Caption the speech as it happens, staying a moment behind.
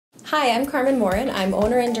Hi, I'm Carmen Morin. I'm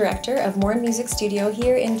owner and director of Morin Music Studio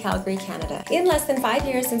here in Calgary, Canada. In less than 5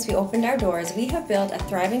 years since we opened our doors, we have built a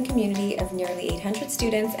thriving community of nearly 800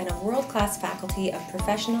 students and a world-class faculty of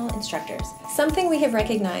professional instructors. Something we have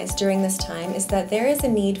recognized during this time is that there is a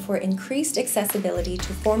need for increased accessibility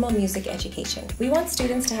to formal music education. We want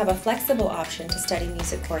students to have a flexible option to study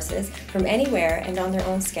music courses from anywhere and on their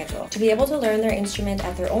own schedule, to be able to learn their instrument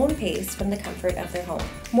at their own pace from the comfort of their home.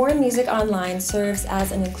 Morin Music Online serves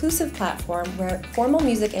as an inclusive platform where formal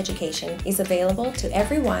music education is available to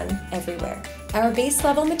everyone, everywhere. Our base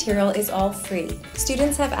level material is all free.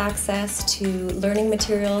 Students have access to learning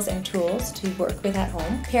materials and tools to work with at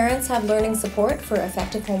home. Parents have learning support for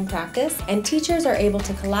effective home practice, and teachers are able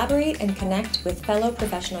to collaborate and connect with fellow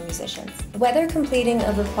professional musicians. Whether completing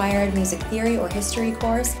a required music theory or history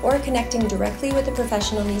course or connecting directly with a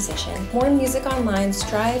professional musician, Morin Music Online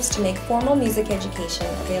strives to make formal music education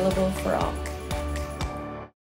available for all.